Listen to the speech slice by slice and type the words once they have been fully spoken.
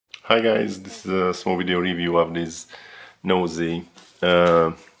Hi guys, this is a small video review of this NOOSY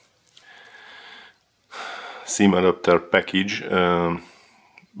SIM adapter package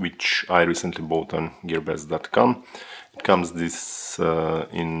which I recently bought on gearbest.com. It comes this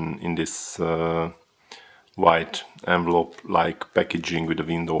in this white envelope-like packaging with a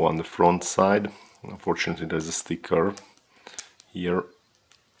window on the front side. Unfortunately, there's a sticker here,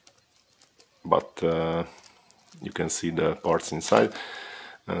 but you can see the parts inside.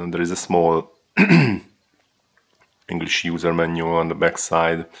 There is a small English user manual on the back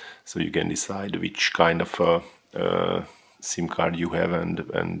side, so you can decide which kind of SIM card you have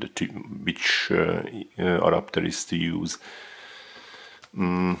and which adapter is to use.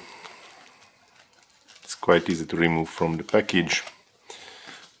 It's quite easy to remove from the package.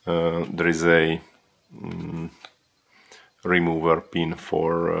 There is a remover pin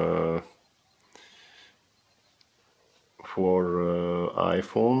for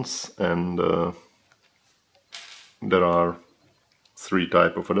iPhones, and there are 3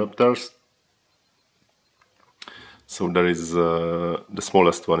 types of adapters. So there is the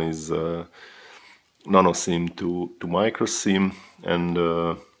smallest one is Nano Sim to Micro Sim, and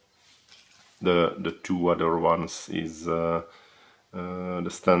the 2 other ones is the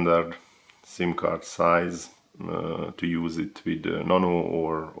standard SIM card size to use it with Nano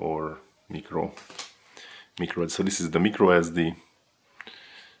or micro. So this is the micro SD,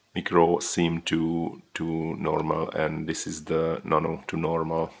 micro SIM to normal, and this is the Nano to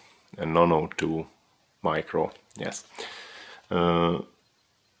normal and Nano to micro. Yes, the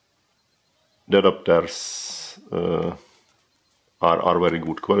adapters are very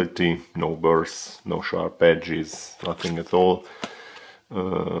good quality, no burrs, no sharp edges, nothing at all.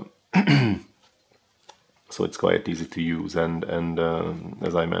 So it's quite easy to use, and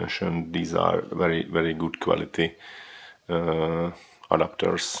as I mentioned, these are very good quality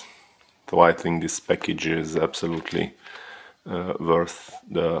adapters. So I think this package is absolutely worth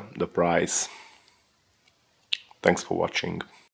the price. Thanks for watching.